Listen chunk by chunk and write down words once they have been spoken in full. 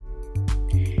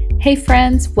Hey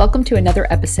friends, welcome to another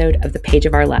episode of The Page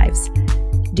of Our Lives.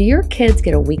 Do your kids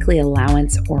get a weekly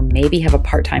allowance or maybe have a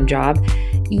part-time job,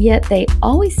 yet they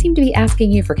always seem to be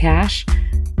asking you for cash?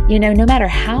 You know, no matter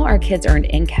how our kids earn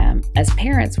income, as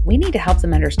parents, we need to help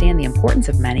them understand the importance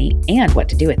of money and what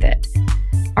to do with it.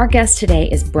 Our guest today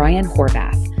is Brian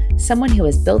Horvath, someone who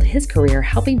has built his career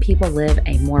helping people live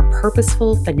a more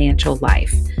purposeful financial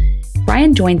life.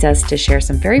 Brian joins us to share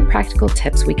some very practical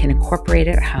tips we can incorporate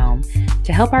at home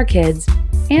to help our kids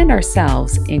and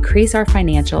ourselves increase our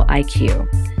financial IQ.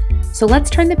 So let's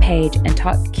turn the page and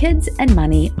talk kids and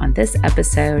money on this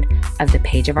episode of The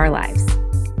Page of Our Lives.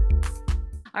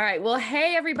 All right. Well,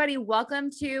 hey, everybody. Welcome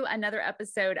to another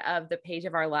episode of The Page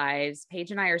of Our Lives.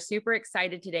 Paige and I are super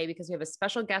excited today because we have a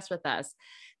special guest with us.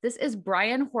 This is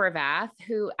Brian Horvath,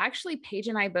 who actually Paige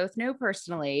and I both know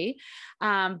personally.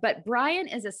 But Brian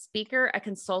is a speaker, a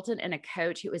consultant, and a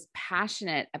coach who is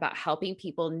passionate about helping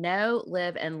people know,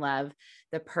 live, and love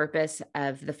the purpose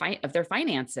of their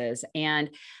finances.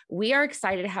 And we are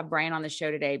excited to have Brian on the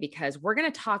show today because we're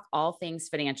going to talk all things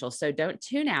financial. So don't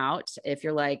tune out if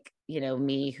you're like, you know,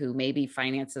 me, who maybe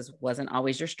finances wasn't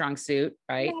always your strong suit,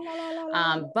 right?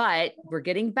 But we're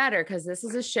getting better because this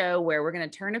is a show where we're going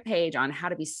to turn a page on how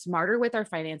to be smarter with our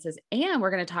finances. And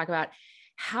we're going to talk about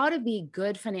how to be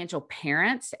good financial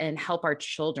parents and help our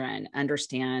children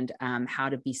understand how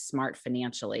to be smart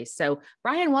financially. So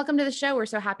Brian, welcome to the show. We're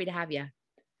so happy to have you.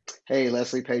 Hey,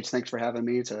 Leslie, Paige, thanks for having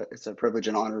me. It's a privilege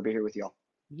and honor to be here with y'all.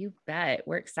 You bet.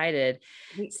 We're excited.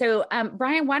 So,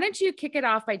 Brian, why don't you kick it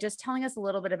off by just telling us a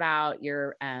little bit about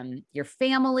your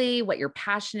family, what you're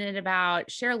passionate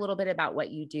about, share a little bit about what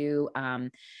you do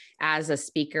as a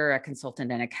speaker, a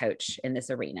consultant, and a coach in this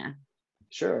arena.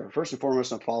 Sure. First and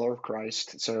foremost, I'm a follower of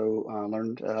Christ. So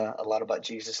learned a lot about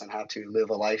Jesus and how to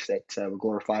live a life that will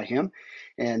glorify him.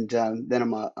 And then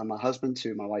I'm a husband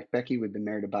to my wife, Becky. We've been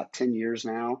married about 10 years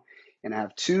now. And I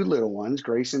have two little ones,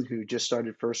 Grayson, who just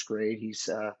started first grade. He's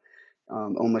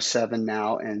almost 7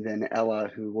 now. And then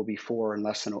Ella, who will be 4 in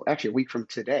less than, actually a week from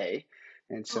today.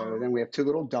 And so then we have two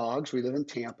little dogs. We live in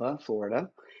Tampa, Florida.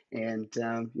 And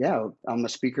yeah, I'm a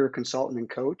speaker, consultant, and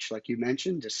coach, like you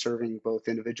mentioned, just serving both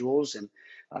individuals and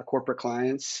corporate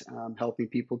clients, helping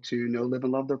people to know, live,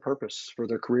 and love their purpose for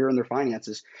their career and their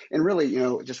finances. And really,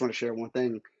 just want to share one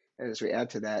thing as we add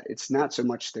to that. It's not so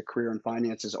much the career and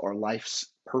finances or life's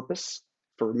purpose.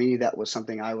 For me, that was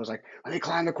something I was like, let me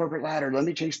climb the corporate ladder. Let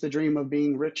me chase the dream of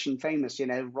being rich and famous,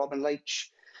 Robin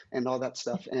Leach and all that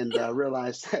stuff. And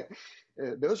realized that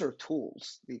those are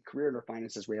tools. The career and our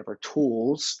finances we have are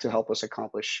tools to help us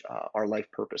accomplish our life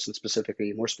purpose and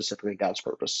more specifically, God's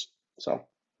purpose. So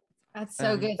that's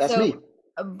so good. That's me.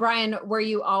 Brian, were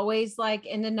you always like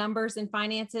into numbers and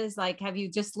finances? Like, have you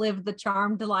just lived the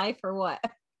charmed life or what?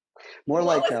 More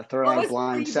like a third eye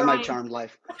blind, semi-charmed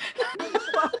life.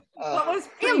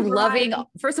 I'm loving,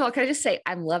 first of all, can I just say,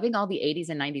 I'm loving all the 80s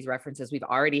and 90s references we've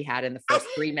already had in the first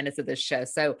 3 minutes of this show.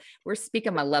 So we're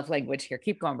speaking my love language here.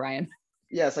 Keep going, Brian.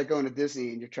 Yeah, it's like going to Disney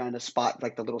and you're trying to spot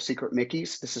like the little secret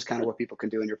Mickeys. This is kind of what people can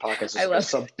do in your pockets. I love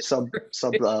sub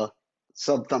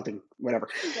something, whatever.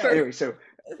 Anyway, so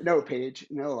no, Paige,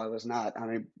 no, I was not. I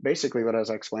mean, basically what I was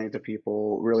explaining to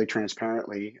people really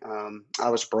transparently, I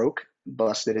was broke,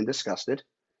 busted, and disgusted.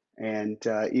 And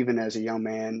even as a young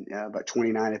man, about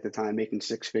 29 at the time, making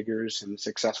 6 figures and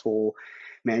successful,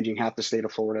 managing half the state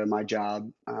of Florida in my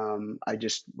job, I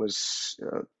just was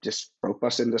just broke,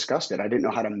 busted, and disgusted. I didn't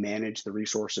know how to manage the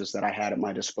resources that I had at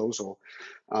my disposal,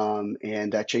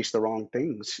 and I chased the wrong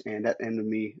things, and that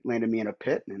landed me in a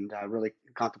pit. And I really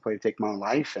contemplated taking my own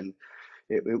life, and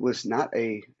it was not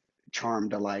a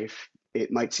charmed life.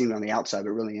 It might seem on the outside,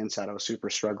 but really inside, I was super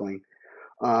struggling.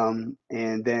 And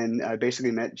then I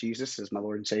basically met Jesus as my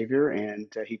Lord and Savior,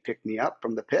 and he picked me up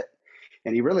from the pit,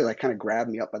 and he really like kind of grabbed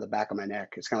me up by the back of my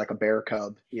neck. It's kind of like a bear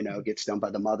cub, gets done by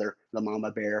the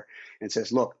mama bear, and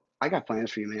says, "Look, I got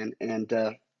plans for you, man, and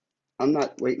I'm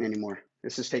not waiting anymore.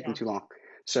 This is taking too long."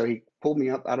 So he pulled me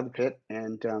up out of the pit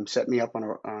and set me up on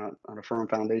a firm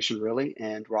foundation, really,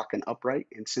 and rocking upright.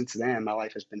 And since then, my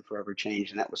life has been forever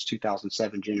changed, and that was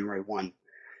 2007, January 1.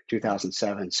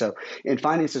 2007. So, and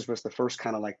finances was the first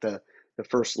kind of like the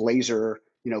first laser,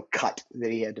 cut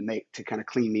that he had to make to kind of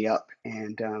clean me up.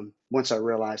 And once I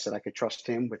realized that I could trust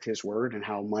him with his word and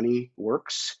how money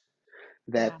works,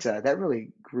 that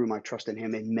really grew my trust in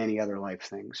him and many other life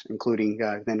things, including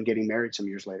then getting married some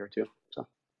years later too. So,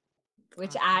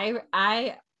 which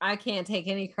I can't take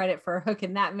any credit for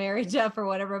hooking that marriage up or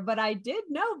whatever, but I did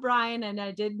know Brian and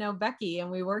I did know Becky, and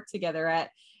we worked together at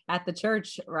the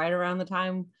church right around the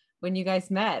time when you guys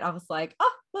met. I was like,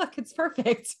 oh, look, it's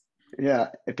perfect. Yeah.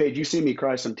 And Paige, you see me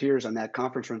cry some tears on that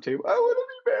conference room too. I want to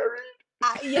be married.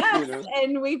 Yes.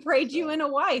 And we prayed you in a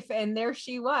wife, and there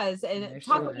she was. And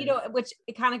talk, which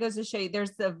it kind of goes to show you,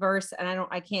 there's the verse, and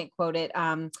I can't quote it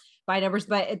by numbers,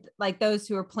 but like those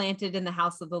who are planted in the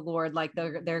house of the Lord, like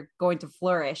they're going to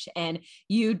flourish. And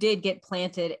you did get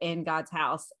planted in God's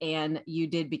house, and you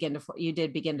did begin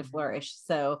to flourish.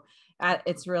 So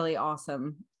it's really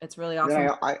awesome. It's really awesome.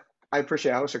 Yeah, I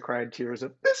appreciate it. I also cried tears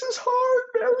of, this is hard,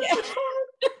 marriage is hard.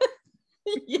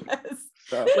 Yes.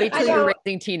 So, wait till you're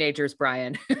raising teenagers,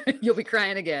 Brian. You'll be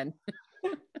crying again.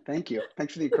 Thank you.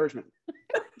 Thanks for the encouragement.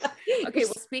 Okay.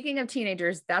 Well, speaking of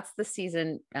teenagers, that's the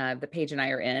season that Paige and I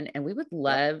are in, and we would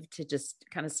love to just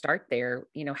kind of start there.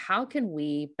 How can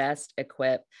we best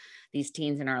equip these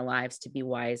teens in our lives to be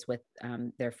wise with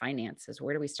their finances?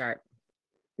 Where do we start?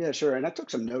 Yeah, sure. And I took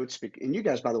some notes. And you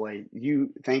guys, by the way,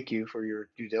 thank you for your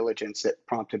due diligence that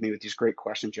prompted me with these great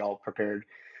questions y'all prepared.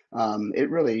 It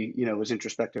really, was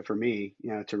introspective for me,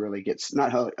 to really get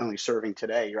not only serving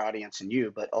today, your audience and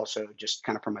you, but also just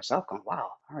kind of for myself going,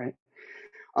 wow, all right.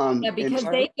 Yeah, because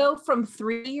they go from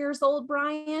 3 years old,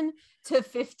 Brian, to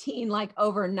 15, like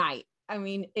overnight. I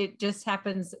mean, it just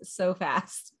happens so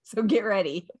fast. So get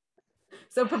ready.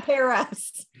 So prepare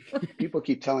us. People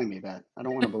keep telling me that. I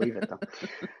don't want to believe it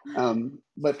though.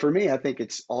 But for me, I think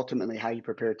it's ultimately how you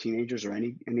prepare teenagers or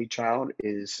any child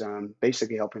is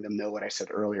basically helping them know what I said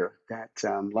earlier, that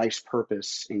life's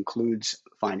purpose includes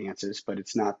finances, but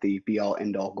it's not the be all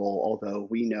end all goal. Although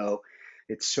we know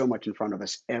it's so much in front of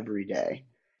us every day.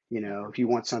 If you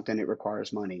want something, it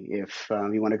requires money. If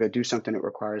you want to go do something, it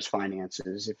requires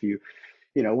finances. If you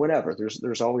whatever,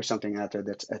 there's always something out there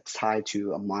that's tied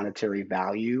to a monetary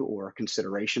value or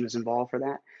consideration is involved for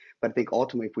that. But I think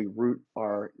ultimately, if we root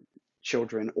our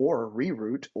children or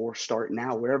reroute or start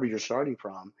now, wherever you're starting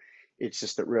from, it's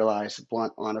just to realize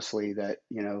honestly that,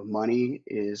 money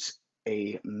is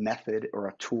a method or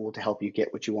a tool to help you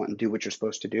get what you want and do what you're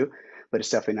supposed to do, but it's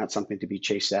definitely not something to be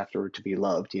chased after or to be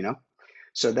loved,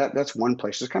 So that's one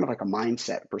place. It's kind of like a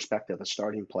mindset perspective, a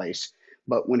starting place.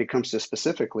 But when it comes to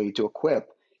specifically to equip,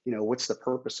 what's the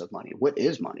purpose of money? What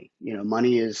is money?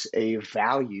 Money is a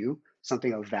value,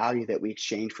 something of value that we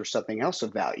exchange for something else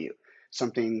of value.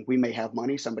 Something we may have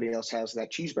money, somebody else has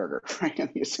that cheeseburger, right? I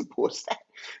mean, as simple as that,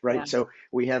 right? Yeah. So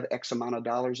we have X amount of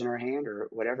dollars in our hand or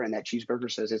whatever, and that cheeseburger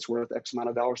says it's worth X amount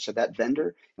of dollars to that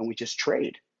vendor, and we just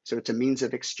trade. So it's a means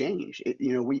of exchange.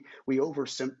 We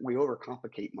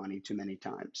overcomplicate money too many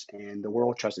times, and the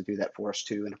world tries to do that for us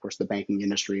too. And of course, the banking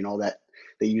industry and all that,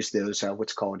 they use those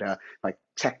what's called like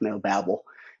techno babble.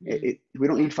 We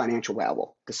don't need financial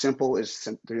babble. The simple is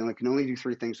they can only do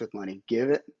three things with money: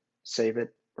 give it, save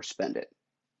it, or spend it.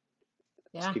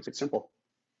 Yeah. Just keep it simple.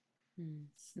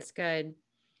 That's good.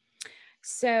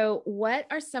 So what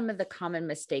are some of the common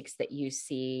mistakes that you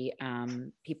see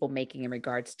people making in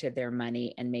regards to their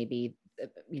money and maybe,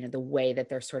 the way that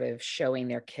they're sort of showing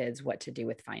their kids what to do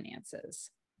with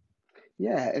finances?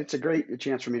 Yeah, it's a great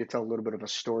chance for me to tell a little bit of a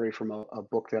story from a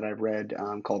book that I've read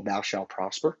called Thou Shalt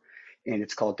Prosper. And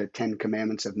it's called The 10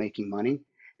 Commandments of Making Money.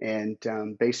 And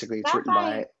basically it's written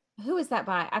by... Who is that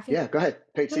by? Go ahead.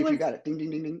 Paige, see if you got it. Ding,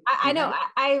 ding, ding, ding. I know.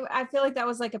 I feel like that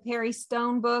was like a Perry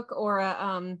Stone book or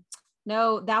a...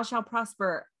 No, Thou Shalt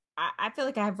Prosper. I feel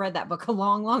like I've read that book a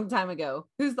long, long time ago.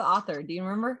 Who's the author? Do you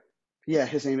remember? Yeah,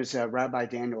 his name is Rabbi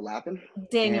Daniel Lapin.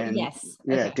 Yes.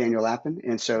 Yeah, okay. Daniel Lapin.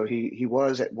 And so he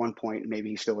was at one point,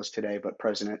 maybe he still is today, but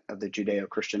president of the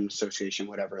Judeo-Christian Association,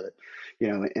 whatever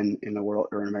that, in the world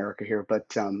or in America here.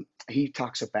 But he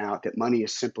talks about that money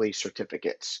is simply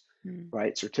certificates,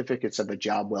 right? Certificates of a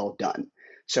job well done.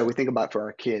 So we think about for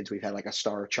our kids, we've had like a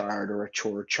star chart or a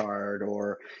chore chart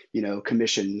or,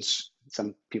 commissions.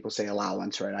 Some people say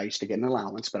allowance, right? I used to get an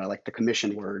allowance, but I like the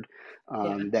commission word,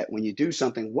 that when you do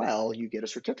something well, you get a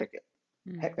certificate.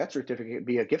 Heck, that certificate could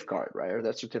be a gift card, right? Or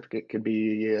that certificate could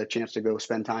be a chance to go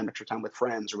spend extra time with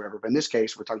friends or whatever. But in this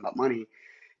case, we're talking about money.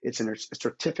 It's a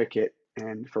certificate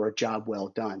and for a job well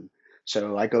done.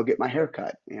 So I go get my hair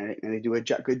cut and they do a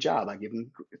good job. I give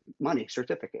them money,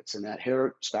 certificates, and that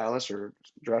hair stylist or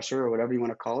dresser or whatever you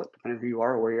want to call it, depending on who you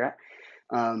are or where you're at,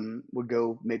 would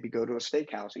go to a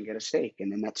steakhouse and get a steak.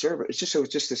 And then that server, it's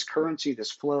just this currency,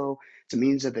 this flow. It's a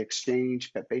means of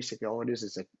exchange, but basically all it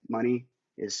is that money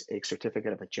is a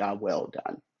certificate of a job well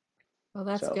done. Well,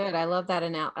 that's good. I love that.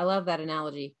 I love that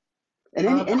analogy. And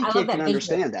any kid can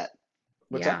understand that.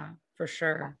 What's that? For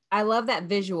sure. I love that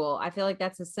visual. I feel like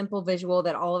that's a simple visual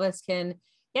that all of us can,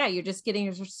 you're just getting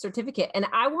your certificate. And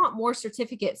I want more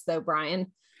certificates though,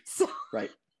 Brian. So right.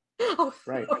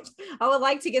 Right. I would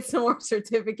like to get some more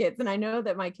certificates, and I know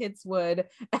that my kids would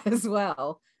as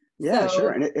well. Yeah,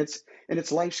 sure. And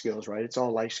it's life skills, right? It's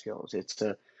all life skills. It's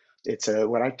to It's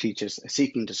what I teach is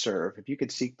seeking to serve. If you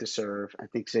could seek to serve, I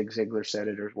think Zig Ziglar said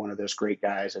it, or one of those great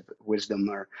guys of wisdom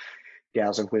or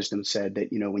gals of wisdom said that,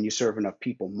 when you serve enough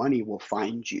people, money will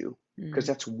find you, because Mm,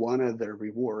 that's one of the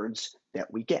rewards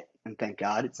that we get. And thank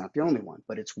God it's not the only one,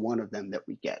 but it's one of them that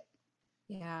we get.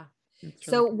 Yeah. that's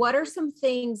really So, good. what are some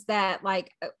things that,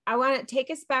 like, I want to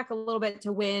take us back a little bit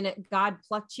to when God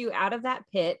plucked you out of that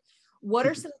pit? What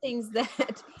are some things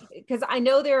that, because I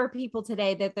know there are people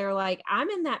today that they're like,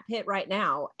 I'm in that pit right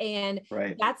now. And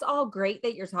Right. that's all great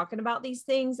that you're talking about these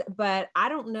things, but I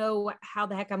don't know how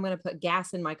the heck I'm going to put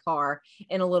gas in my car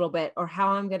in a little bit, or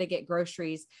how I'm going to get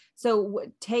groceries. So,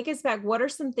 take us back. What are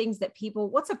some things that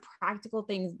what's a practical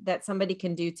thing that somebody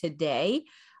can do today,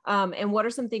 and what are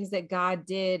some things that God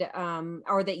did,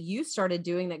 or that you started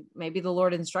doing that maybe the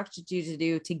Lord instructed you to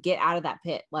do to get out of that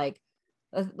pit? Like,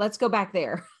 let's go back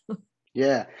there.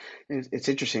 Yeah, it's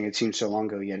interesting. It seems so long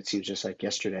ago, yet it seems just like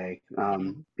yesterday. Yeah.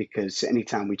 Because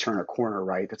anytime we turn a corner,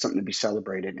 right, that's something to be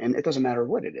celebrated, and it doesn't matter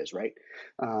what it is, right?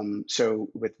 So,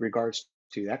 with regards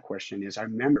to that question, is I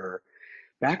remember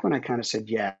back when I kind of said,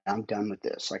 "Yeah, I'm done with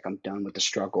this. Like, I'm done with the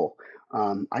struggle."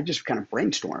 I just kind of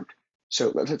brainstormed.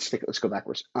 So let's go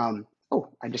backwards. Oh,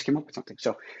 I just came up with something.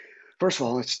 So first of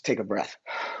all, let's take a breath.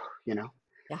 You know,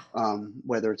 Yeah.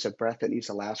 whether it's a breath that needs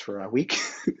to last for a week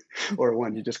or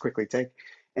one you just quickly take.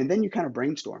 And then you kind of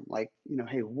brainstorm, like,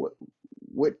 hey, what,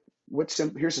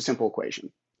 here's a simple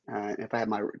equation. If I had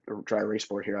my dry erase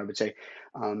board here, I would say,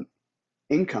 um,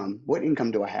 what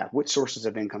income do I have? What sources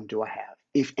of income do I have,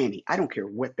 if any? I don't care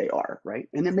what they are, right?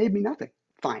 And it made me nothing.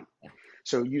 Fine. Yeah.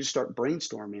 So you start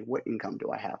brainstorming, what income do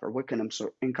I have, or what kind of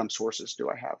income sources do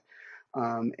I have?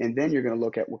 And then you're going to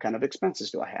look at what kind of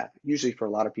expenses do I have. Usually for a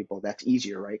lot of people, that's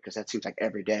easier, right? Because that seems like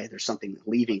every day there's something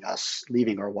leaving us,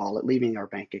 leaving our wallet, leaving our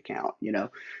bank account,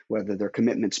 whether they're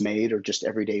commitments made or just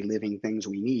everyday living things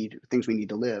we need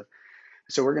to live.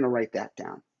 So we're going to write that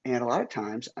down. And a lot of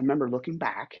times I remember looking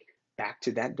back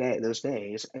to that day, those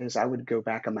days, as I would go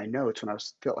back on my notes when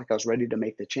felt like I was ready to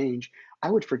make the change, I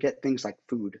would forget things like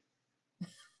food.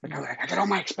 Like Mm, I got all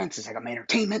my expenses. I got my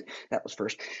entertainment. That was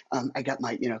first. I got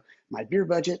my, my beer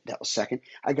budget. That was second.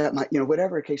 I got my,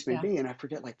 whatever the case may Yeah. be. And I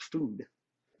forget like food,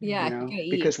 Yeah. You gotta eat.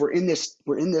 because we're in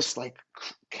this like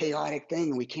chaotic thing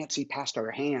and we can't see past our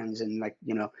hands. And like,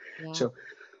 Yeah. so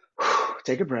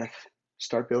take a breath,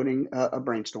 start building a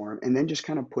brainstorm, and then just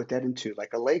kind of put that into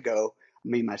like a Lego.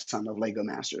 Me and my son love Lego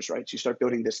Masters, right? So you start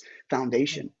building this Yeah.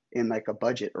 foundation in like a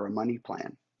budget or a money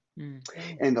plan. mm,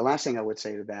 Yeah. And the last thing I would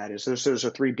say to that is those are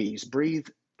three B's: breathe,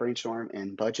 brainstorm,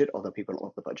 and budget. Although people don't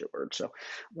love the budget word, so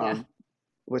Yeah. um,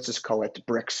 let's just call it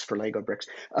bricks for Lego bricks.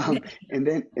 And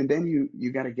then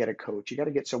you got to get a coach. You got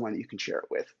to get someone that you can share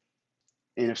it with.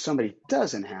 And if somebody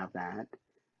doesn't have that,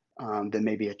 then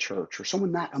maybe a church or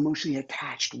someone not emotionally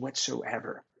attached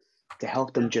whatsoever to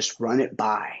help them just run it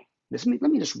by. Let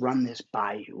me just run this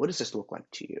by you. What does this look like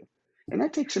to you? And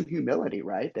that takes some humility,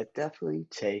 right? That definitely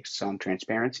takes some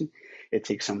transparency. It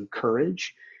takes some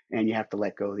courage, and you have to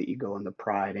let go of the ego and the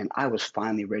pride. And I was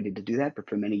finally ready to do that, but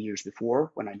for many years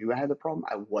before, when I knew I had the problem,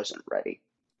 I wasn't ready.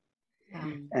 Yeah.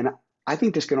 mm, And I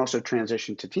think this can also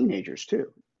transition to teenagers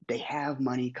too. They have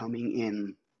money coming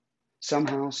in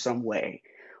somehow, some way,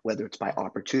 whether it's by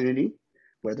opportunity,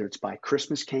 whether it's by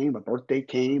Christmas came, a birthday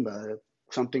came,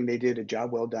 something they did, a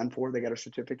job well done for, they got a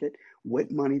certificate.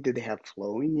 What money did they have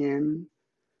flowing in?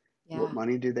 What Yeah.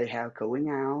 money do they have going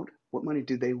out? What money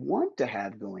do they want to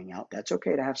have going out? That's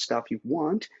okay to have stuff you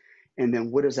want. And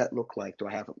then what does that look like? Do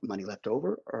I have money left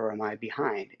over or am I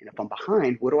behind? And if I'm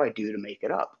behind, what do I do to make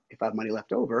it up? If I have money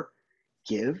left over,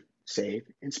 give, save,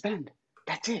 and spend.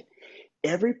 That's it.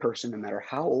 Every person, no matter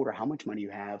how old or how much money you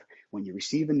have, when you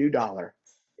receive a new dollar,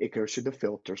 it goes through the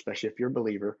filter, especially if you're a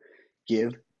believer: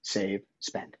 give, save,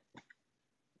 spend.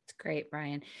 it's great,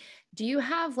 Brian. Do you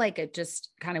have like a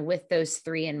just kind of with those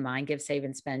three in mind, give, save,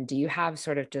 and spend? Do you have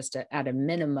sort of just at a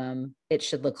minimum, it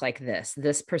should look like this?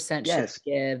 This percent should Yes.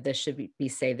 give, this should be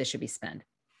save, this should be spend.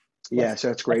 Yeah, so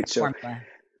that's What's great. the So, formula?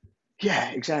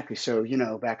 yeah, exactly. So,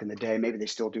 back in the day, maybe they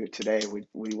still do it today. We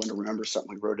want to remember something,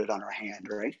 we wrote it on our hand,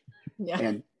 right? Yeah.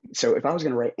 And so if I was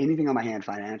going to write anything on my hand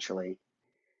financially,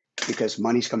 because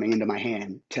money's coming into my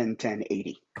hand, 10, 10,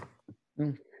 80.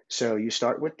 Mm, So you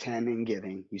start with 10 in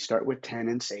giving, you start with 10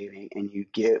 in saving, and you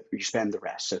spend the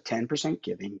rest. So 10%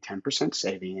 giving, 10%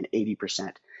 saving, and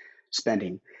 80%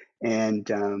 spending. And,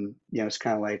 it's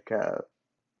kind of like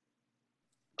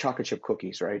chocolate chip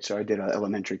cookies, right? So I did an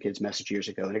elementary kids message years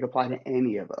ago, and it could apply to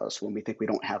any of us when we think we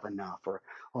don't have enough, or,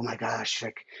 oh my gosh,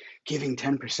 like giving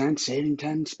 10%, saving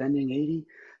 10, spending 80.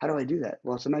 How do I do that?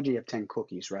 Well, so imagine you have 10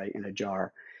 cookies, right, in a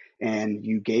jar. and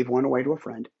you gave one away to a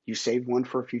friend, you saved one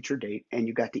for a future date, and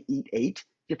you got to eat eight,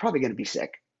 you're probably going to be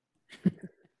sick.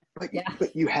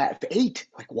 But you have eight.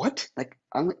 Like what? Like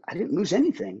I didn't lose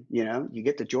anything. You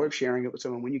get the joy of sharing it with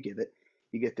someone when you give it.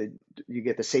 You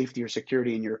get the safety or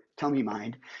security in your tummy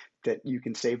mind that you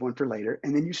can save one for later,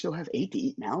 and then you still have eight to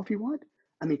eat now if you want.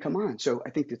 I mean, come on. So I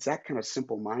think it's that kind of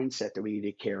simple mindset that we need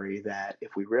to carry, that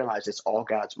if we realize it's all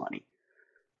God's money,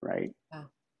 right? Yeah.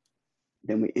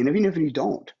 And even if you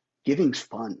don't, giving's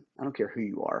fun. I don't care who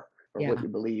you are or what you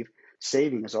believe.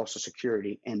 Saving is also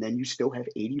security, and then you still have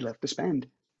 80 left to spend.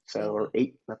 So, or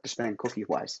 8 left to spend cookie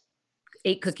wise.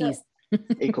 8 cookies.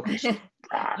 8 cookies.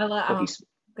 Cookies.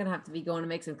 I'm gonna have to be going to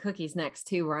make some cookies next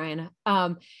too, Ryan.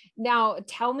 Now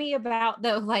tell me about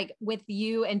like with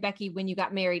you and Becky when you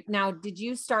got married. Now, did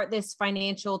you start this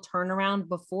financial turnaround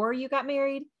before you got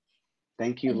married?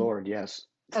 Thank you, Lord. Yes.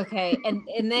 Okay.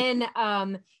 And then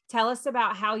tell us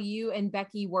about how you and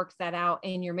Becky worked that out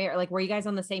in your marriage. Like, were you guys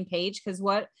on the same page? Because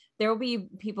there will be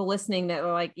people listening that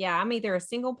are like, yeah, I'm either a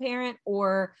single parent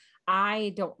or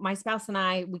my spouse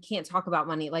and we can't talk about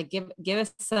money. Like give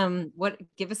us some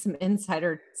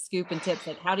insider scoop and tips.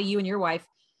 Like how do you and your wife,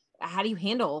 how do you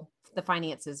handle the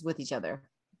finances with each other?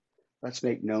 Let's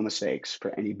make no mistakes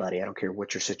for anybody. I don't care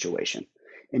what your situation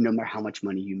and no matter how much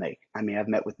money you make. I mean, I've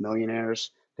met with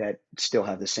millionaires that still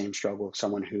have the same struggle.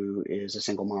 Someone who is a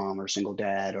single mom or single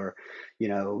dad or,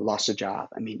 lost a job.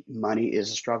 I mean, money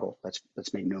is a struggle.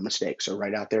 Let's make no mistakes. So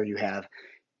right out there,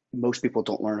 most people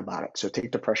don't learn about it. So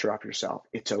take the pressure off yourself.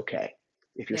 It's okay.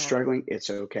 If you're struggling, it's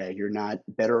okay. You're not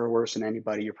better or worse than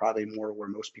anybody. You're probably more where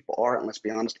most people are. And let's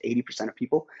be honest, 80% of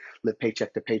people live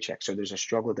paycheck to paycheck. So there's a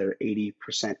struggle there.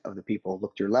 80% of the people.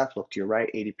 Look to your left, look to your right,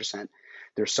 80%.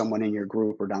 There's someone in your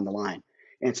group or down the line.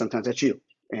 And sometimes that's you.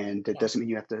 And it doesn't mean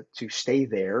you have to stay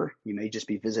there. You may just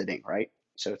be visiting, right?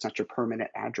 So it's not your permanent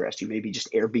address. You may be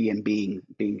just Airbnb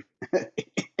being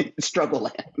struggle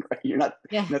land, right? You're not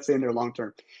staying there long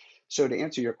term. So to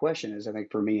answer your question is, I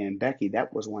think for me and Becky,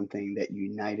 that was one thing that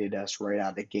united us right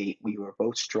out of the gate. We were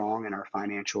both strong in our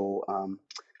financial, how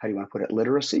do you want to put it,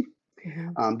 literacy.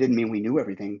 Mm-hmm. Didn't mean we knew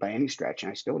everything by any stretch,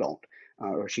 and I still don't,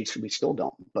 we still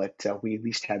don't, but we at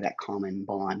least had that common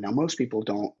bond. Now, most people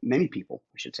don't, many people,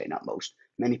 I should say, not most,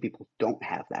 many people don't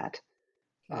have that.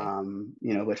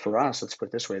 Okay. But for us, let's put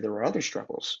it this way, there were other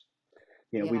struggles.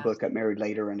 We both got married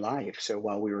later in life. So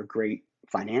while we were great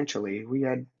financially,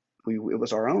 it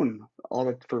was our own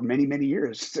for many, many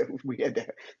years. So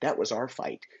that was our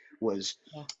fight. Was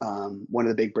one of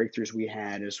the big breakthroughs we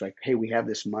had is like, hey, we have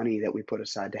this money that we put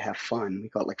aside to have fun. We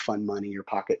call it like fun money or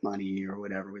pocket money or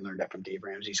whatever. We learned that from Dave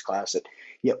Ramsey's class.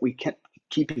 Yet we kept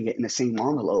keeping it in the same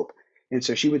envelope. And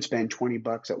so she would spend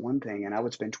 $20 at one thing, and I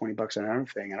would spend $20 on another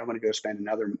thing, and I want to go spend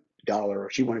another dollar, or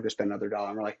she wanted to go spend another dollar.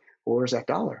 And we're like, well, where's that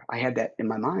dollar? I had that in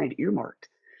my mind earmarked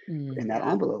in that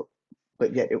envelope,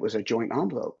 but yet it was a joint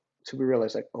envelope. So we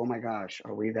realized, like, oh my gosh,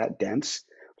 are we that dense?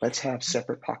 Let's have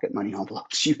separate pocket money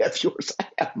envelopes. You have yours, I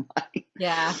have mine.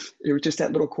 Yeah. It was just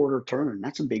that little quarter turn.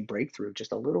 That's a big breakthrough.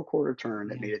 Just a little quarter turn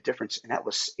that made a difference. And that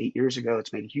was 8 years ago.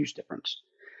 It's made a huge difference.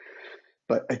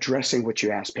 But addressing what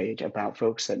you asked, Paige, about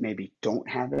folks that maybe don't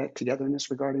have that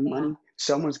togetherness regarding money,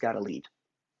 someone's got to lead.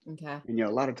 Okay. And, a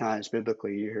lot of times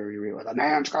biblically, you read, well, the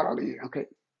man's got to lead. Okay.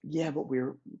 Yeah, but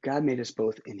God made us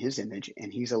both in his image,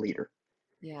 and he's a leader.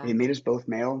 Yeah. He made us both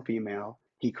male and female.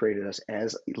 He created us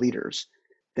as leaders.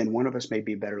 Then one of us may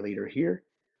be a better leader here.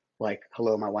 Like,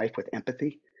 hello, my wife, with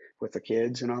empathy with the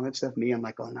kids and all that stuff. Me, I'm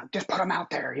like, oh no, just put them out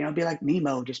there, be like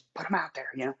Nemo, just put them out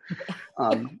there,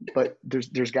 but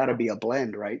there's got to be a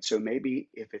blend, right? So maybe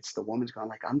if it's the woman's going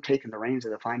like, I'm taking the reins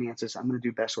of the finances, I'm going to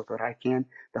do best with what I can.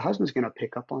 The husband's going to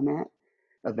pick up on that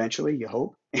eventually, you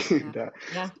hope, and,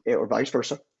 or vice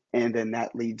versa. And then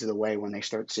that leads the way when they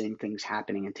start seeing things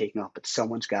happening and taking off. But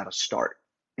someone's got to start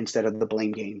instead of the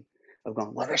blame game of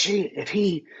going, well,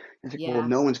 well,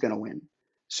 no one's going to win.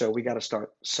 So we got to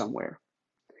start somewhere.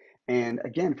 And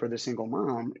again, for the single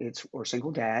mom, or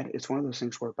single dad, it's one of those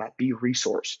things where about be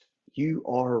resourced. You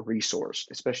are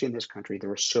resourced, especially in this country.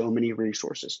 There are so many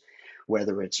resources,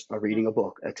 whether it's reading a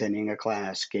book, attending a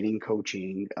class, getting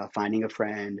coaching, finding a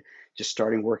friend, just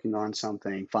starting working on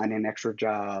something, finding an extra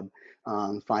job,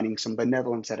 finding some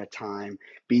benevolence at a time.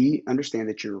 Understand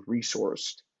that you're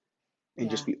resourced. And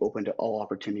just be open to all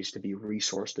opportunities to be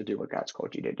resourced to do what God's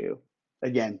called you to do.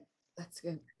 Again, that's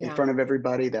good. In front of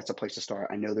everybody, that's a place to start.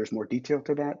 I know there's more detail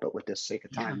to that, but with the sake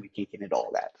of time, we can't get into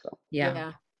all that. So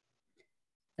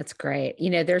that's great.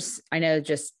 I know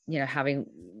just, having,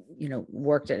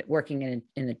 working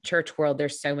in the church world,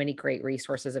 there's so many great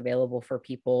resources available for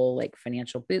people like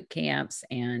financial boot camps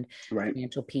and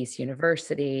Financial Peace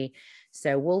University.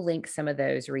 So we'll link some of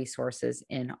those resources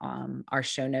in our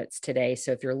show notes today.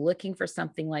 So if you're looking for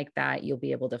something like that, you'll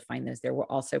be able to find those there. We'll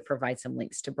also provide some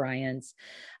links to Brian's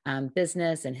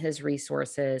business and his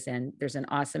resources. And there's an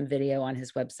awesome video on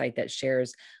his website that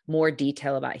shares more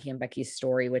detail about he and Becky's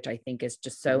story, which I think is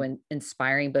just so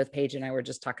inspiring. Both Paige and I were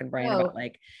just talking, Brian, about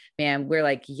like, man, we're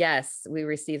like, yes, we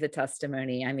received the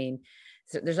testimony. I mean,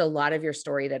 so there's a lot of your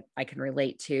story that I can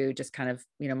relate to, just kind of,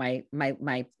 you know,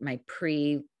 my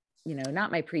pre, you know,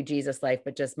 not my pre-Jesus life,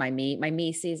 but just my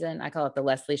me season. I call it the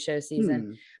Leslie show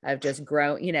season of just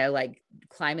grow, you know, like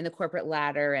climbing the corporate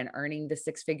ladder and earning the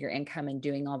 6-figure income and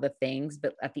doing all the things,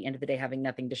 but at the end of the day, having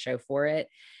nothing to show for it.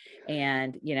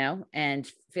 And, you know, and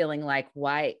feeling like,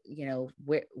 why, you know,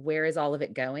 where is all of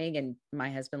it going? And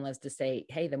my husband loves to say,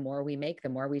 hey, the more we make, the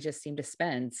more we just seem to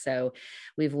spend. So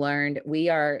we've learned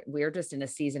we're just in a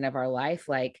season of our life,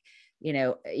 like, you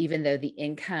know, even though the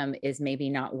income is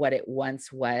maybe not what it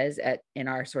once was in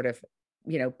our sort of,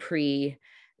 you know,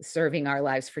 serving our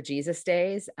lives for Jesus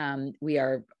days, we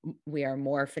are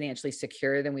more financially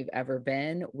secure than we've ever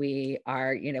been. We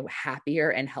are, you know,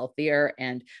 happier and healthier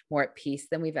and more at peace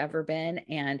than we've ever been.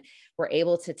 And we're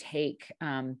able to take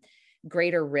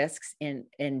greater risks in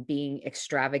being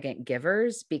extravagant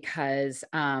givers because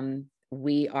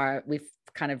we've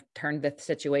kind of turned the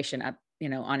situation up, you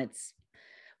know,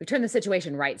 we've turned the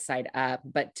situation right side up,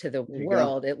 but to the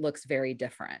world, it looks very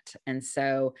different. And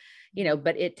so, you know,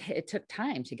 but it took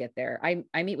time to get there.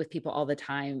 I meet with people all the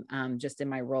time, just in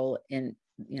my role in,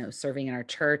 you know, serving in our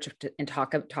church and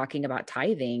talking about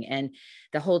tithing, and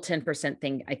the whole 10%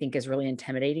 thing, I think, is really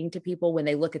intimidating to people when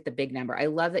they look at the big number. I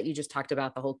love that you just talked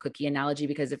about the whole cookie analogy,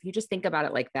 because if you just think about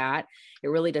it like that, it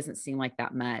really doesn't seem like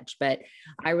that much. But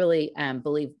I really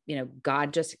believe, you know,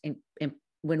 God just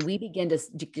when we begin to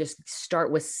just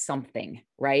start with something,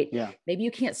 right? Yeah. Maybe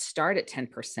you can't start at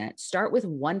 10%, start with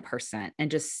 1% and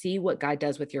just see what God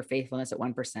does with your faithfulness at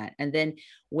 1%. And then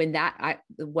when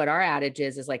what our adage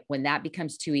is like, when that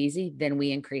becomes too easy, then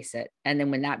we increase it. And then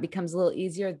when that becomes a little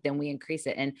easier, then we increase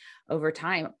it. And over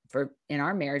time in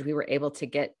our marriage, we were able to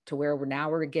get to where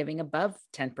we're giving above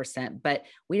 10%, but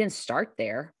we didn't start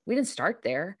there.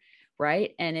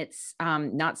 Right. And it's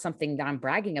not something that I'm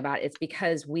bragging about. It's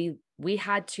because we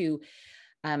had to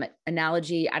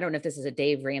analogy. I don't know if this is a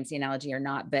Dave Ramsey analogy or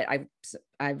not, but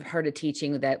I've heard a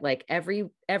teaching that like every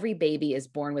baby is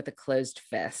born with a closed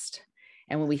fist.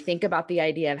 And when we think about the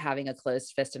idea of having a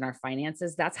closed fist in our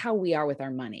finances, that's how we are with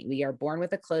our money. We are born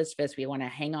with a closed fist. We want to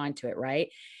hang on to it. Right.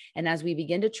 And as we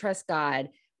begin to trust God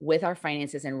with our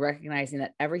finances and recognizing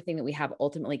that everything that we have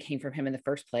ultimately came from him in the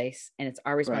first place, and it's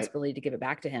our responsibility to give it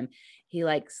back to him, he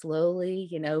like slowly,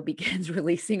 you know, begins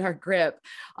releasing our grip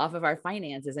off of our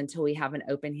finances until we have an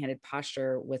open-handed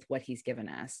posture with what he's given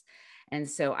us. And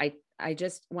so I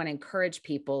just want to encourage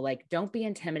people, like, don't be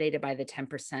intimidated by the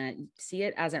 10%. See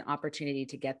it as an opportunity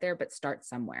to get there, but start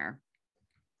somewhere.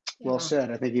 Well said.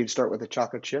 I think you'd start with a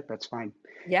chocolate chip. That's fine.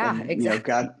 Yeah, and,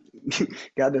 exactly. You know,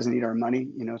 God doesn't need our money.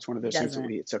 You know, it's one of those things that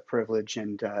it's a privilege,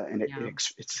 and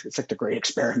it's like the great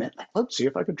experiment. Let's see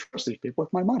if I can trust these people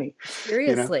with my money.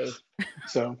 Seriously. You know?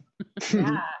 So,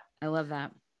 yeah, I love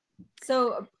that.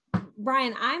 So,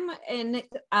 Brian, I'm in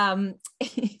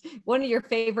one of your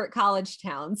favorite college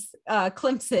towns,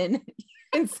 Clemson,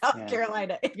 in South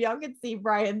Carolina. If y'all could see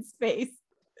Brian's face.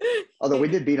 Although we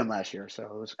did beat them last year, so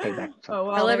it was payback.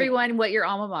 Tell everyone what your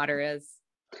alma mater is.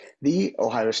 The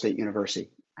Ohio State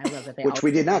University. I love that. Which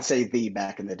we did not say the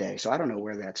back in the day, so I don't know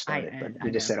where that started, but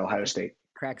we just said Ohio State.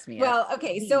 Cracks me well up.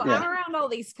 Okay, so I'm around all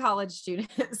these college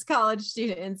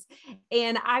students,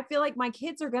 and I feel like my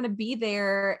kids are going to be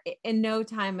there in no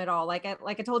time at all. Like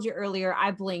I told you earlier,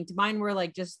 I blinked. Mine were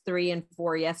like just 3 and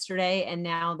 4 yesterday, and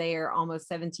now they are almost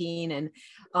 17 and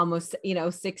almost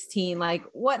 16. Like,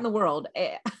 what in the world?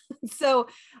 So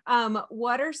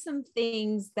what are some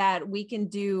things that we can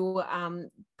do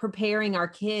preparing our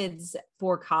kids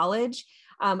for college?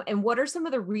 And what are some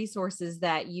of the resources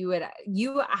that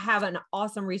you have an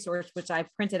awesome resource, which I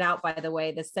printed out, by the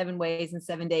way, the 7 ways in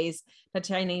 7 days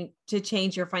to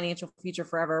change your financial future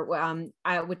forever,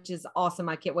 which is awesome.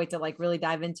 I can't wait to like really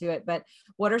dive into it. But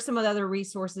what are some of the other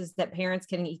resources that parents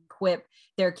can equip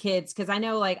their kids? Cause I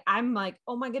know, like, I'm like,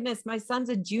 oh my goodness, my son's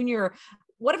a junior.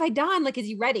 What have I done? Like, is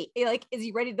he ready? Like, is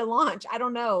he ready to launch? I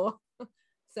don't know.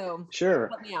 So sure.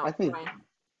 Help me out, I think, Brian.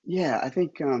 I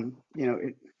think,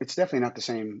 it's definitely not the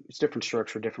same. It's different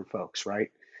strokes for different folks, right?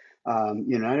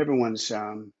 Not everyone's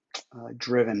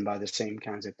driven by the same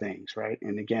kinds of things, right?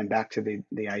 And again, back to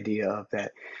the idea of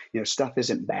that, stuff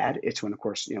isn't bad. It's when, of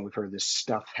course, we've heard this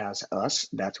stuff has us.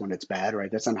 That's when it's bad,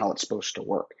 right? That's not how it's supposed to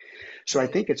work. So I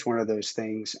Right. think it's one of those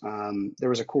things. There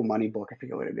was a cool money book. I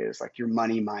forget what it is, like your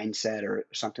money mindset or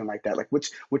something like that. Like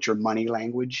what's your money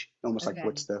language? Almost like Okay.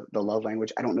 what's the love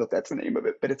language? I don't know if that's the name of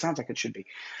it, but it sounds like it should be.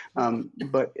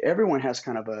 But everyone has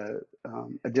kind of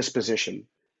a disposition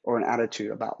or an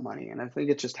attitude about money. And I think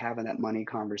it's just having that money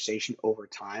conversation over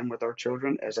time with our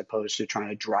children, as opposed to trying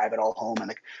to drive it all home and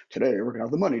like, today we're gonna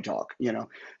have the money talk. Yeah.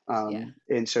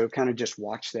 And so kind of just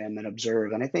watch them and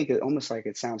observe. And I think it almost like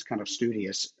it sounds kind of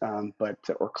studious, but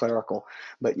or clerical,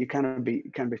 but you kind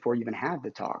of before you even have the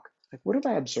talk, like what have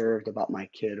I observed about my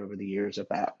kid over the years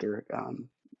about their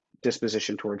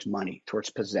disposition towards money, towards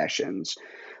possessions,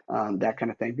 that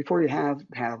kind of thing, before you have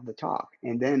the talk.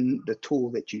 And then the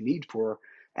tool that you need for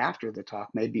after the talk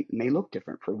may look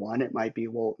different. For one, it might be,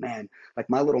 well, man, like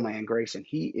my little man Grayson,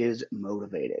 he is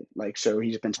motivated. Like, so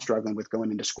he's been struggling with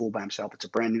going into school by himself. It's a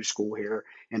brand new school here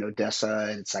in Odessa,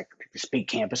 and it's like this big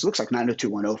campus. It looks like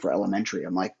 90210 for elementary.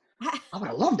 I'm like, I would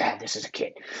have loved to have this as a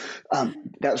kid.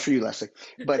 That was for you, Leslie.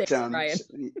 But Thanks,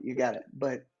 Brian. you got it.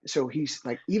 But so he's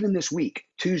like, even this week,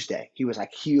 Tuesday, he was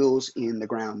like heels in the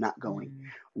ground, not going.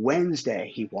 Wednesday,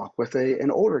 he walked with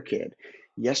an older kid.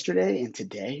 Yesterday and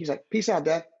today, he's like, peace out,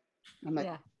 Dad. I'm like,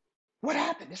 Yeah. what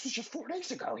happened? This was just 4 days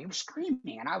ago. He was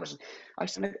screaming, and I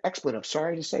said an expletive.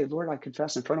 Sorry to say, Lord, I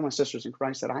confess in front of my sisters in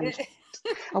Christ that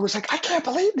I was like, I can't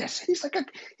believe this. He's like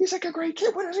a great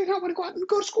kid. What does he not want to go out and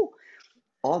go to school?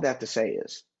 All that to say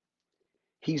is,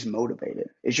 he's motivated.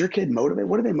 Is your kid motivated?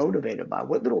 What are they motivated by?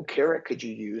 What little carrot could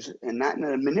you use, and not in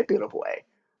a manipulative way,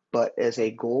 but as a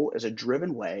goal, as a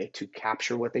driven way to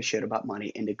capture what they should about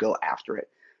money and to go after it?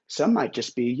 Some might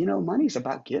just be, money's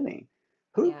about giving.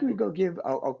 Who Yeah. can we go give?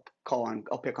 I'll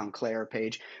pick on Claire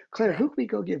Page. Claire, Okay. who can we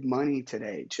go give money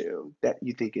today to that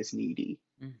you think is needy?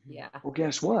 Yeah. Well,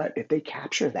 guess what? If they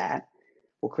capture that,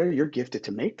 well, Claire, you're gifted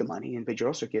to make the money, but you're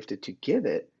also gifted to give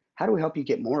it. How do we help you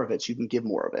get more of it so you can give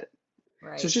more of it? So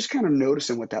it's Right. just kind of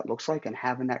noticing what that looks like and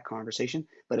having that conversation.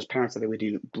 But as parents, I think we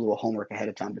do a little homework ahead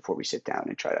of time before we sit down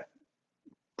and try to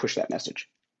push that message.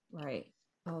 Right.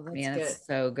 Oh, that's Man, good. that's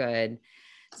so good.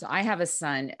 So I have a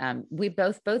son. We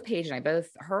both Paige and I, both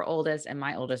her oldest and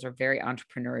my oldest are very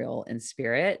entrepreneurial in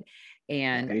spirit.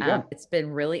 And There you go. it's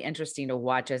been really interesting to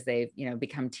watch as they've,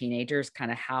 become teenagers,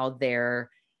 kind of how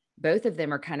both of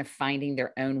them are kind of finding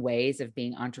their own ways of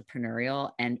being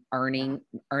entrepreneurial and earning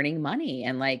money,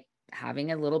 and like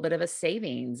having a little bit of a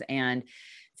savings and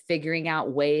figuring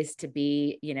out ways to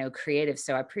be, creative.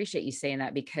 So I appreciate you saying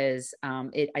that, because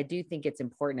I do think it's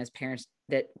important as parents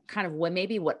that kind of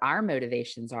what our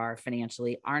motivations are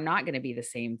financially are not going to be the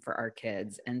same for our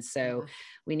kids. And so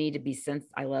we need to be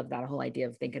I love that whole idea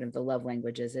of thinking of the love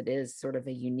languages. It is sort of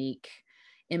a unique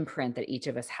imprint that each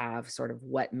of us have, sort of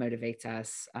what motivates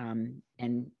us, and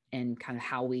kind of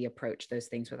how we approach those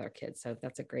things with our kids. So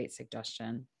that's a great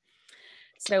suggestion.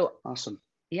 So Awesome.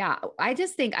 yeah, I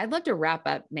just think I'd love to wrap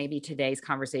up maybe today's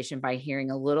conversation by hearing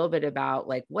a little bit about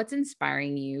like what's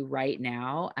inspiring you right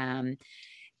now.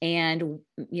 And,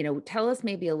 tell us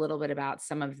maybe a little bit about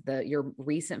some of your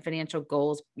recent financial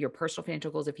goals, your personal financial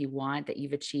goals, if you want, that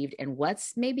you've achieved, and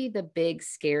what's maybe the big,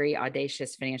 scary,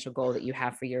 audacious financial goal that you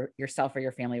have for yourself or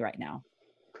your family right now.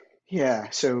 Yeah.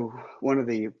 So one of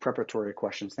the preparatory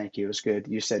questions, thank you, is good.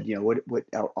 You said, what,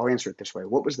 I'll answer it this way.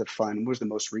 What was what was the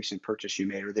most recent purchase you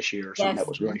made, or this year, or something that Yes.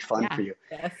 was really fun Yeah. for you?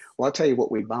 Yes. Well, I'll tell you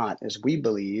what we bought is we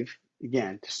believe,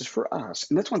 again, this is for us.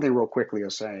 And that's one thing real quickly I'll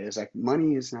say is like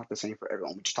money is not the same for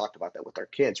everyone. We just talked about that with our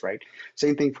kids, right?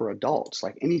 Same thing for adults.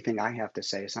 Like anything I have to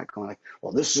say, it's not going like,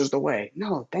 well, this is the way.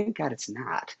 No, thank God it's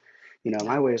not.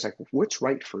 My way is like, what's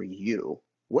right for you?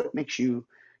 What makes you,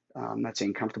 I'm not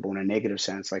saying comfortable in a negative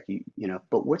sense, like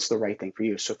but what's the right thing for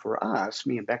you? So for us,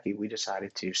 me and Becky, we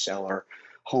decided to sell our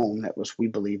home that was, we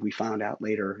believe, we found out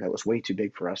later, that was way too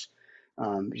big for us.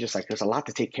 Just like there's a lot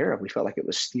to take care of. We felt like it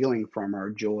was stealing from our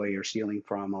joy or stealing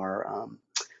from our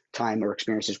time or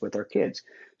experiences with our kids.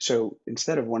 So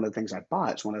instead of one of the things I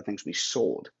bought, it's one of the things we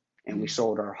sold. And we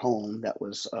sold our home that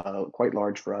was quite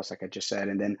large for us, like I just said.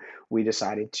 And then we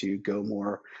decided to go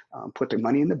more, put the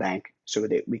money in the bank so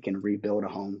that we can rebuild a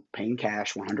home, paying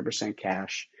cash, 100%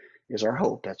 cash is our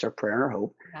hope. That's our prayer and our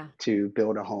hope, to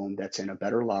build a home that's in a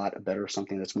better lot, a better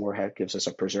something that's more gives us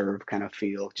a preserved kind of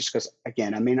feel. Just because,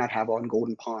 again, I may not have on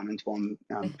Golden Pond until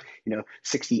I'm,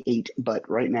 68, but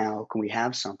right now, can we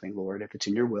have something, Lord, if it's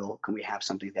in your will, can we have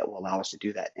something that will allow us to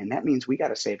do that? And that means we got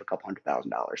to save a couple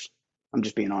 $100,000. I'm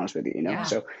just being honest with you, Yeah.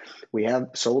 So we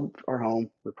have sold our home.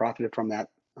 We profited from that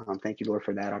Thank you, Lord,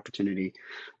 for that opportunity.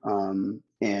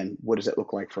 And what does it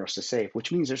look like for us to save?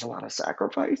 Which means there's a lot of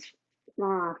sacrifice.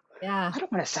 I Yeah.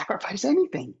 don't want to sacrifice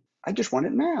anything. I just want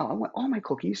it now. I want all my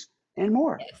cookies and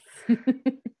more.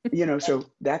 Yes. So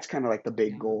that's kind of like the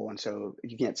big goal. And so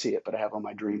you can't see it, but I have on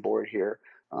my dream board here,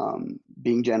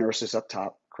 being generous is up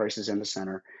top, Christ is in the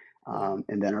center.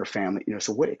 And then our family,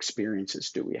 so what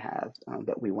experiences do we have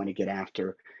that we want to get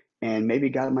after? And maybe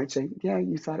God might say, yeah,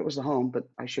 you thought it was the home, but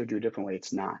I showed you a different way.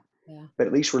 It's not. Yeah. But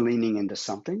at least we're leaning into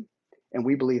something. And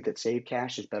we believe that saved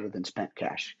cash is better than spent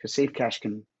cash, because saved cash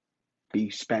can be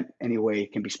spent any way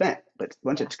it can be spent. But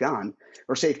once it's gone,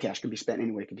 or saved cash can be spent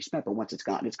any way it can be spent. But once it's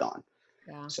gone, it's gone.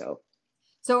 Yeah. So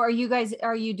are you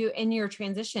in your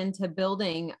transition to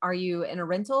building, are you in a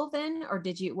rental then, or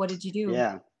what did you do?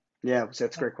 Yeah. So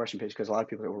that's a great question, Paige, because a lot of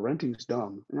people go, well, renting's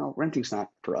dumb. No, renting's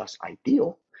not for us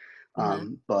ideal.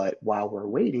 But while we're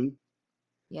waiting,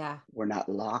 we're not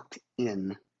locked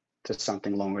in to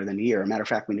something longer than a year. As a matter of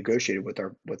fact, we negotiated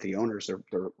with the owners.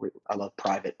 I love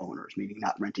private owners, meaning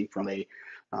not renting from a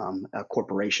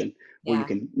corporation, where you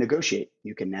can negotiate,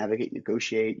 you can navigate,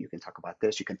 negotiate, you can talk about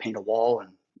this, you can paint a wall and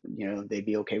they'd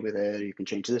be okay with it. You can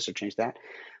change this or change that,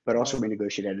 but also we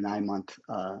negotiated a 9-month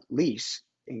lease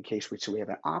in case we have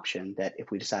an option that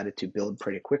if we decided to build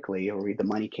pretty quickly, or the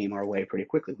money came our way pretty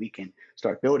quickly, we can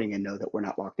start building and know that we're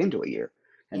not locked into a year.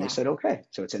 And they said, okay,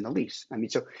 so it's in the lease. I mean,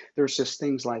 so there's just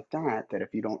things like that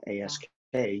if you don't ASK,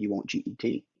 you won't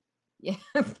GET. Yeah.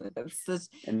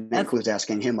 And that includes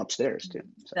asking him upstairs too.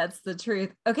 So. That's the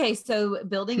truth. Okay. So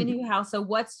building a new house. So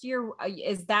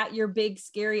is that your big,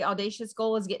 scary, audacious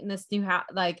goal, is getting this new house,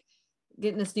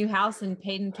 and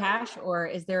paid in cash? Or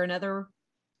is there another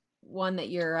one that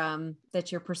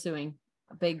you're pursuing?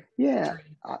 A big dream?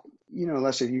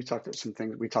 Leslie, you talked about some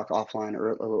things. We talked offline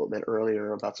a little bit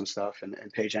earlier about some stuff, and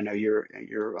Paige, I know your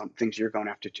things you're going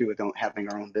after too, with having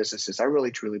our own businesses. I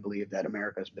really truly believe that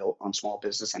America is built on small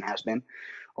business, and has been,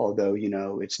 although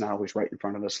it's not always right in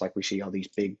front of us. Like we see all these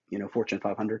big Fortune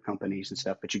 500 companies and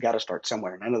stuff, but you got to start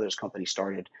somewhere. None of those companies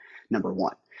started number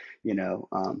one,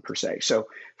 per se. So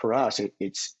for us,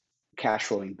 it's cash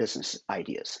flowing business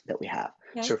ideas that we have.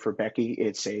 Okay. So for Becky,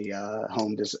 it's a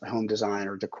home design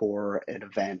or decor at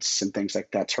events and things like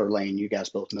that. That's her lane. You guys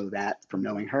both know that from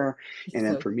knowing her. And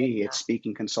then for me, it's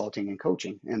speaking, consulting, and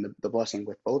coaching. And the blessing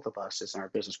with both of us is in our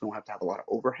business, we don't have to have a lot of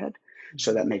overhead. Mm-hmm.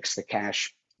 So that makes the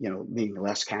cash, being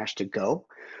less cash to go.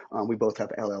 We both have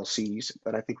LLCs,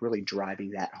 but I think really driving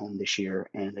that home this year.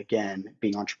 And again,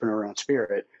 being entrepreneurial in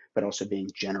spirit, but also being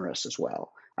generous as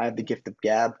well. I have the gift of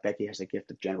gab. Becky has the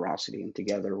gift of generosity, and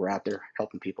together we're out there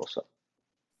helping people. So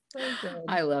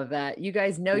I love that. You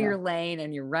guys know your lane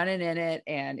and you're running in it,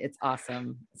 and it's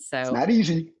awesome. So it's not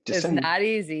easy. Not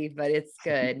easy, but it's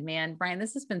good, man. Brian,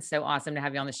 this has been so awesome to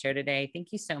have you on the show today.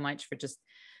 Thank you so much for just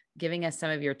giving us some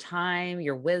of your time,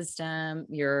 your wisdom,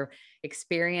 your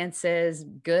experiences,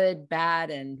 good, bad,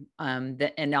 and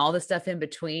all the stuff in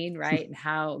between, right? And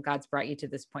how God's brought you to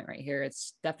this point right here.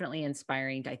 It's definitely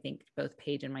inspiring to, I think, both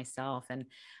Paige and myself. And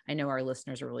I know our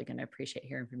listeners are really going to appreciate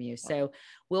hearing from you. So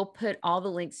we'll put all the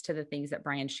links to the things that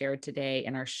Brian shared today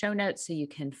in our show notes, so you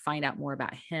can find out more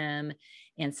about him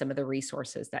and some of the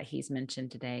resources that he's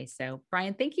mentioned today. So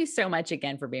Brian, thank you so much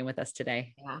again for being with us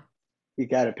today. Yeah. You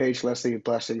got it, Paige. Leslie,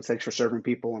 blessings. Thanks for serving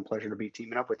people, and pleasure to be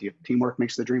teaming up with you. Teamwork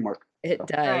makes the dream work. It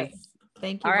does. Right.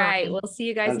 Thank you. All right. We'll see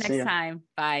you guys next time.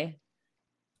 Bye.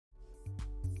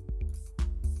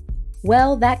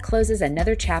 Well, that closes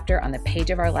another chapter on the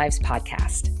Page of Our Lives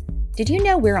podcast. Did you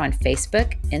know we're on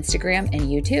Facebook, Instagram, and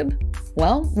YouTube?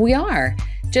 Well, we are.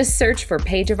 Just search for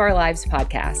Page of Our Lives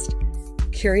podcast.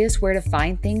 Curious where to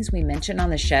find things we mention on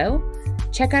the show?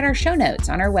 Check out our show notes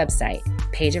on our website,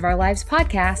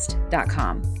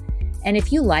 pageofourlivespodcast.com. And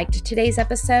if you liked today's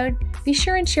episode, be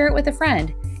sure and share it with a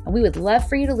friend. And we would love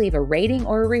for you to leave a rating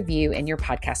or a review in your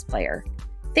podcast player.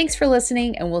 Thanks for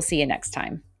listening, and we'll see you next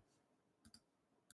time.